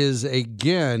 And it is,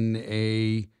 again,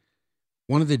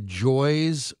 one of the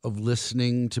joys of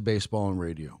listening to baseball and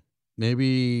radio.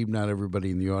 Maybe not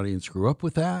everybody in the audience grew up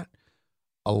with that.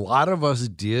 A lot of us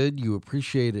did. You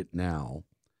appreciate it now.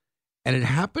 And it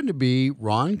happened to be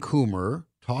Ron Coomer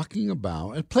talking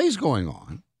about, and plays going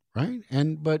on, right?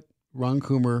 But Ron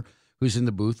Coomer, who's in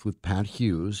the booth with Pat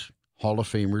Hughes, Hall of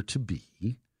Famer to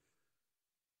be,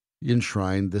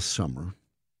 enshrined this summer.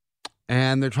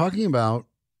 And they're talking about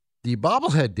the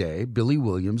bobblehead day, Billy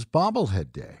Williams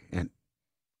bobblehead day. And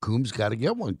Coombs got to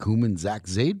get one. Coombe and Zach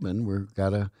Zaidman, got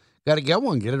to get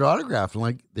one, get it autographed.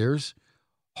 And there's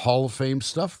Hall of Fame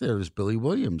stuff there. There's Billy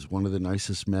Williams, one of the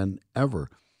nicest men ever.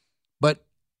 But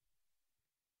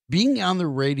being on the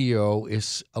radio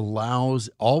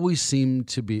always seemed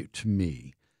to be, to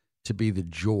me, to be the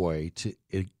joy.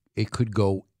 It could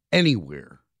go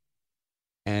anywhere.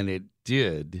 And it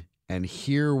did. And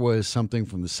here was something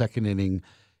from the second inning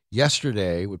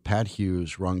yesterday with Pat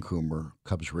Hughes, Ron Coomer,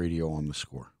 Cubs Radio on The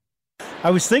Score.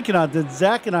 I was thinking that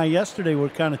Zach and I yesterday were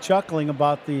kind of chuckling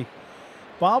about the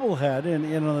bobblehead and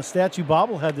the statue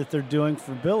bobblehead that they're doing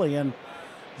for Billy. And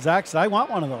Zach said, I want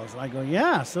one of those. And I go,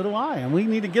 yeah, so do I. And we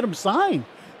need to get them signed.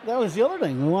 That was the other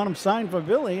thing. We want them signed for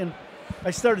Billy. And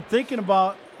I started thinking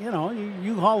about, you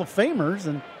Hall of Famers.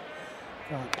 And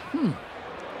thought,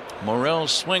 Morrell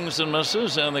swings and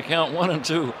misses, and the count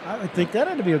 1-2. I would think that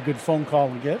had to be a good phone call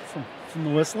to get from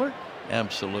the Whistler.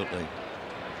 Absolutely.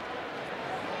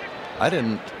 I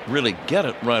didn't really get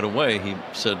it right away. He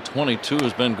said 22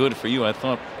 has been good for you. I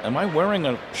thought, am I wearing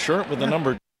a shirt with the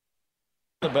number in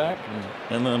the back?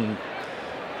 And then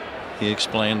he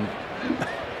explained.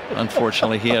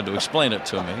 Unfortunately, he had to explain it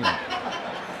to me.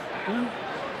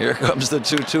 Here comes the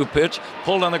 2-2 pitch.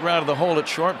 Pulled on the ground to the hole at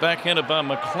short. Backhanded by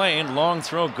McLean. Long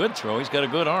throw, good throw. He's got a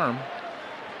good arm.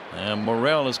 And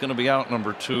Morrell is going to be out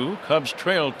number 2. Cubs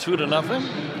trail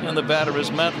 2-0. And the batter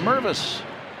is Matt Mervis.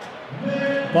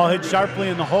 Ball hit sharply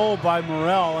in the hole by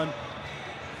Morrell. And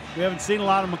we haven't seen a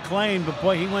lot of McLean, but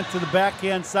boy, he went to the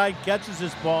backhand side, catches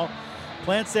this ball,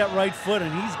 plants that right foot,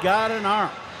 and he's got an arm.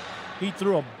 He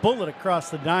threw a bullet across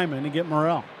the diamond to get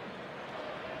Morrell.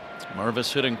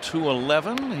 Mervis hitting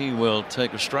 .211. He will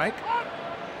take a strike.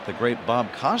 The great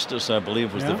Bob Costas, I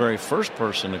believe, was the very first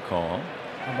person to call.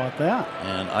 How about that?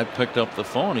 And I picked up the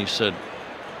phone. I said,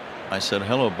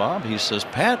 hello, Bob. He says,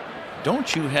 Pat,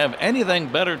 don't you have anything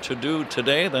better to do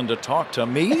today than to talk to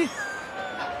me?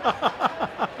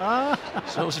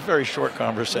 So it was a very short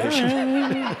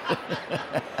conversation.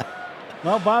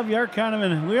 Well, Bob, we are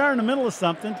in the middle of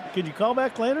something. Could you call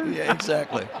back later? Yeah,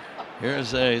 exactly.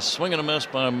 Here's a swing and a miss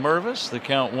by Mervis. The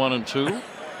count 1-2.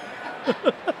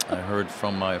 I heard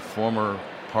from my former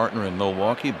partner in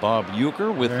Milwaukee, Bob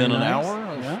Euchre, within an hour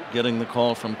of getting the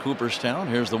call from Cooperstown.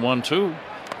 Here's the 1-2.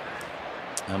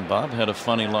 And Bob had a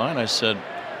funny line. I said,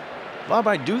 Bob,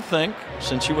 I do think,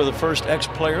 since you were the first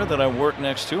ex-player that I worked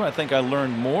next to, I think I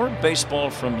learned more baseball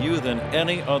from you than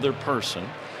any other person.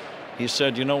 He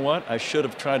said, you know what? I should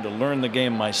have tried to learn the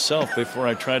game myself before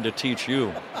I tried to teach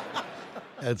you.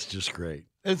 That's just great.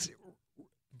 It's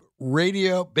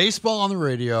radio, baseball on the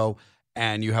radio,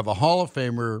 and you have a Hall of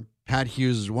Famer. Pat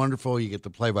Hughes is wonderful. You get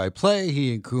the play-by-play.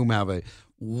 He and Coom have a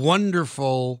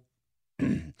wonderful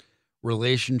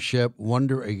relationship,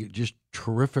 just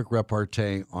terrific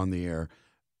repartee on the air.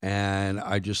 And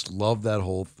I just love that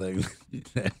whole thing.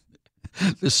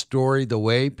 The story, the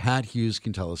way Pat Hughes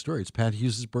can tell a story. It's Pat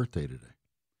Hughes' birthday today.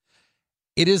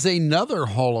 It is another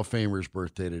Hall of Famer's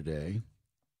birthday today,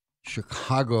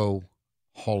 Chicago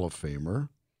Hall of Famer.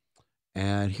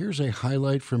 And here's a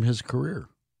highlight from his career.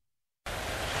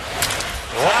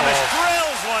 Thomas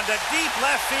drills one to deep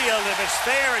left field. If it's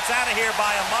fair, it's out of here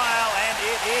by a mile, and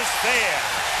it is fair.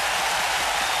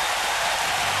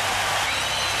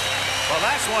 Well,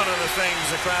 that's one of the things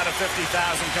a crowd of 50,000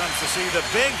 comes to see. The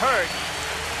big hurt,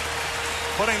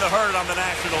 putting the hurt on the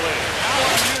National League. How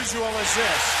unusual is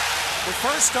this? The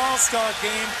first All-Star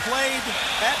game played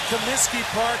at Comiskey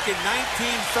Park in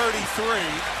 1933,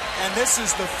 and this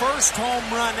is the first home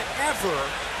run ever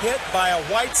hit by a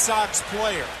White Sox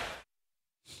player.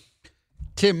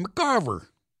 Tim McCarver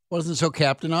wasn't so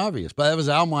Captain Obvious, but that was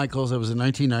Al Michaels. That was a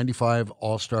 1995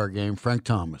 All-Star game. Frank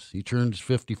Thomas, he turns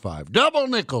 55. Double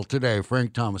nickel today.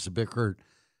 Frank Thomas, a big hurt.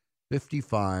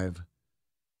 55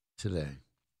 today.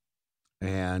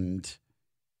 And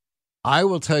I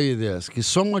will tell you this, because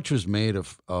so much was made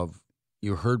of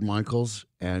you heard Michaels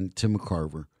and Tim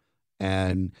McCarver.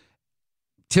 And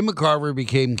Tim McCarver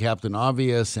became Captain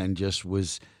Obvious and just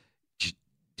was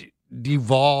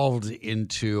devolved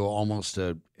into almost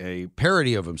a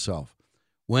parody of himself.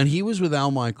 When he was with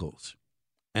Al Michaels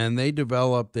and they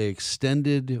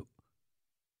extended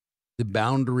the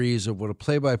boundaries of what a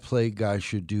play-by-play guy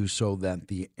should do so that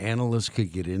the analyst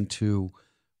could get into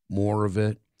more of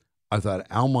it, I thought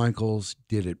Al Michaels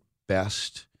did it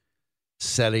best,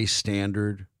 set a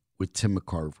standard with Tim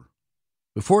McCarver.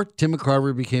 Before Tim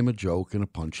McCarver became a joke and a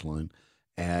punchline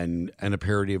and a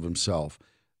parody of himself,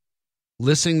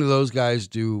 listening to those guys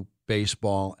do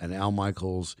baseball, and Al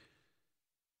Michaels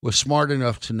was smart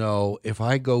enough to know, if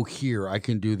I go here, I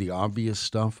can do the obvious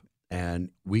stuff,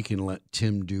 and we can let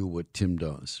Tim do what Tim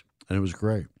does. And it was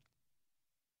great.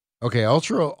 Okay,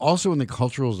 also in the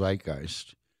cultural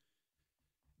zeitgeist,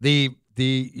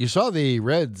 you saw the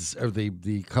Reds, or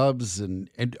the Cubs,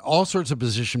 and all sorts of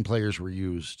position players were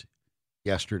used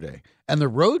yesterday. And the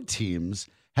road teams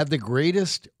had the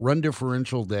greatest run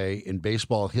differential day in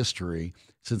baseball history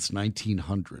since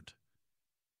 1900.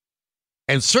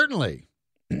 And certainly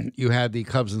you had the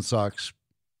Cubs and Sox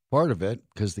part of it,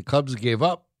 because the Cubs gave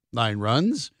up 9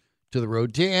 runs to the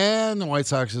road team, and the White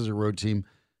Sox as a road team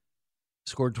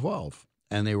scored 12,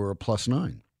 and they were a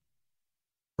 +9.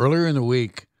 Earlier in the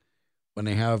week, when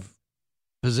they have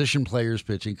position players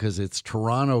pitching, because it's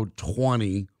Toronto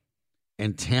 20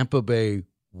 and Tampa Bay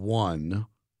 1,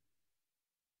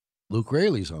 Luke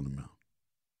Raley's on the mound.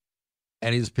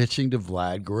 And he's pitching to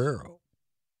Vlad Guerrero.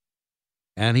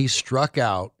 And he struck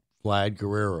out Vlad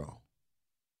Guerrero,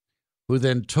 who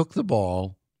then took the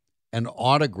ball and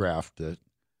autographed it.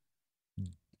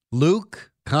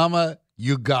 Luke,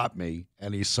 You got me.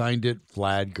 And he signed it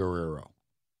Vlad Guerrero.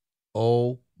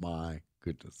 Oh, my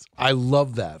goodness. I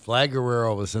love that. Vlad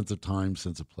Guerrero, a sense of time,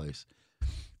 sense of place.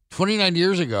 29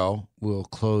 years ago, we'll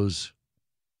close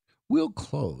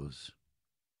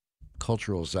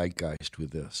cultural zeitgeist with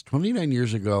this. 29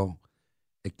 years ago,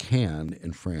 at Cannes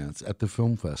in France, at the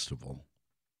film festival,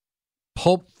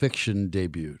 Pulp Fiction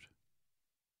debuted.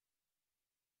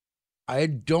 I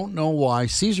don't know why.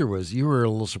 Caesar you were a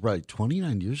little surprised.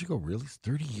 29 years ago? Really?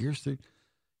 30 years?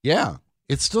 Yeah.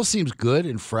 It still seems good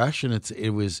and fresh, and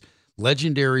it was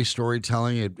legendary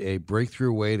storytelling, a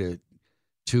breakthrough way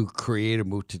to create a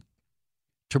movie,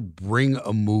 to bring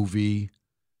a movie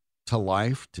to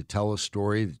life, to tell a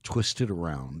story, to twist it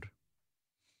around.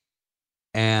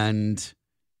 And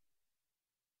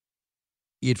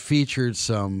it featured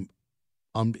some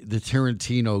the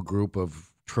Tarantino group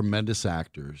of tremendous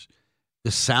actors.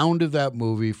 The sound of that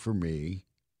movie for me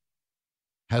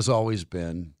has always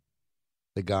been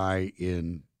the guy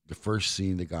in the first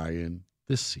scene, the guy in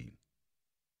this scene.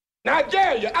 Now I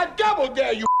dare you, I double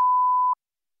dare you.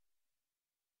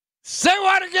 Say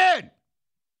what again?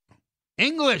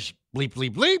 English, bleep,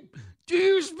 bleep, bleep. Do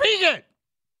you speak it?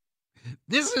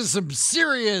 This is some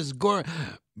serious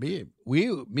Me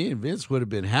and Vince would have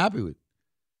been happy with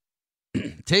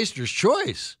Taster's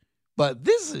Choice. But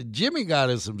Jimmy got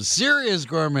us some serious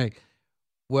gourmet.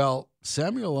 Well,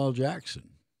 Samuel L. Jackson,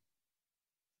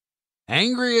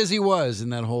 angry as he was in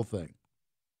that whole thing,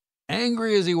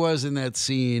 angry as he was in that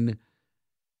scene,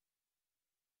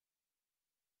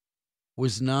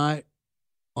 was not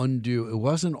undue. It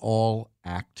wasn't all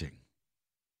acting.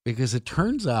 Because it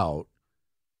turns out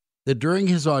that during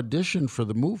his audition for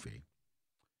the movie,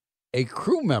 a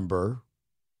crew member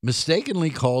mistakenly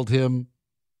called him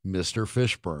Mr.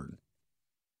 Fishburne.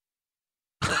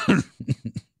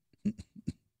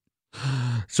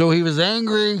 So he was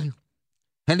angry,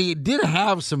 and he did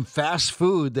have some fast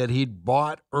food that he'd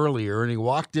bought earlier, and he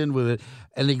walked in with it.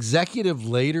 An executive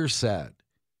later said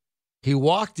he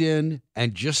walked in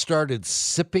and just started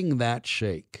sipping that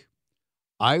shake.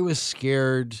 I was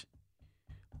scared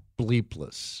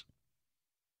bleepless.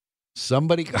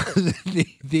 Somebody got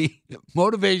the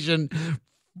motivation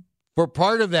for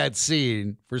part of that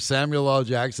scene for Samuel L.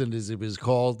 Jackson is it was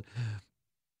called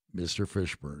Mr.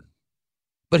 Fishburne.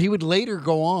 But he would later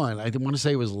go on, I want to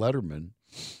say it was Letterman,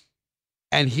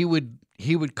 and he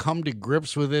would come to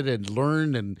grips with it and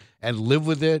learn and live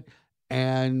with it.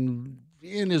 And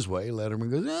in his way,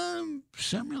 Letterman goes,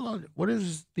 Samuel L., what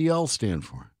does the L stand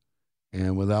for?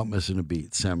 And without missing a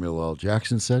beat, Samuel L.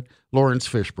 Jackson said, Lawrence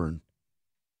Fishburne.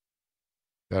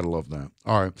 Gotta love that.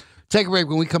 All right. Take a break.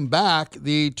 When we come back,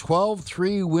 the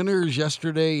 12-3 winners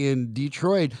yesterday in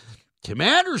Detroit, Tim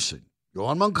Anderson,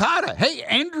 Yohan Moncada. Hey,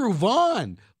 Andrew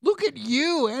Vaughn. Look at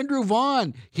you, Andrew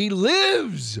Vaughn. He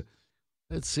lives.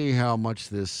 Let's see how much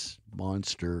this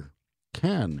monster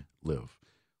can live.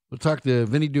 We'll talk to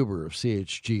Vinny Duber of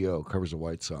CHGO, covers the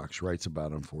White Sox, writes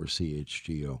about them for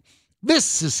CHGO.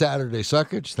 This is Saturday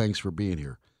Suckage. Thanks for being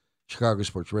here. Chicago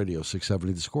Sports Radio,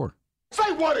 670 The Score.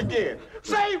 Say what again?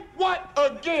 Say what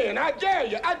again? I dare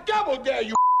you. I double dare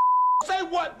you. Say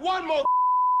what one more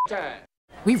time.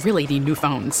 We really need new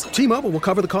phones. T-Mobile will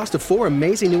cover the cost of 4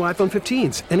 amazing new iPhone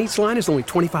 15s, and each line is only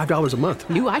 $25 a month.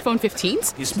 New iPhone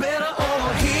 15s? It's better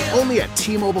over here. Only at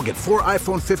T-Mobile, get 4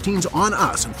 iPhone 15s on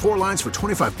us and 4 lines for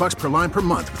 $25 per line per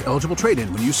month with eligible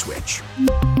trade-in when you switch.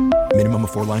 Minimum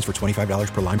of 4 lines for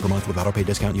 $25 per line per month with autopay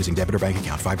discount using debit or bank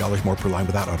account. $5 more per line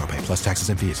without autopay, plus taxes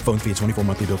and fees. Phone fee at 24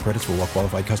 monthly bill credits for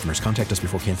well-qualified customers. Contact us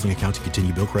before canceling account to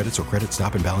continue bill credits or credit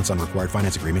stop and balance on required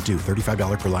finance agreement due.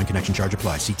 $35 per line connection charge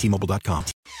applies. See T-Mobile.com.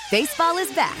 Baseball is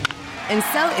back, and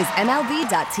so is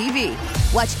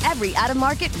MLB.tv. Watch every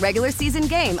out-of-market regular season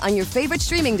game on your favorite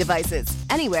streaming devices.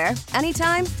 Anywhere,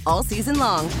 anytime, all season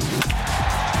long.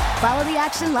 Follow the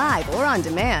action live or on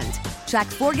demand. Track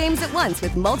 4 games at once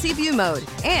with multi-view mode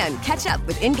and catch up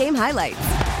with in-game highlights.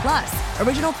 Plus,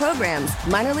 original programs,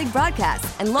 minor league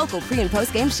broadcasts, and local pre- and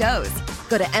post-game shows.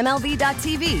 Go to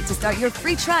MLB.tv to start your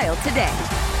free trial today.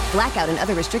 Blackout and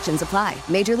other restrictions apply.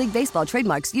 Major League Baseball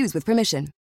trademarks used with permission.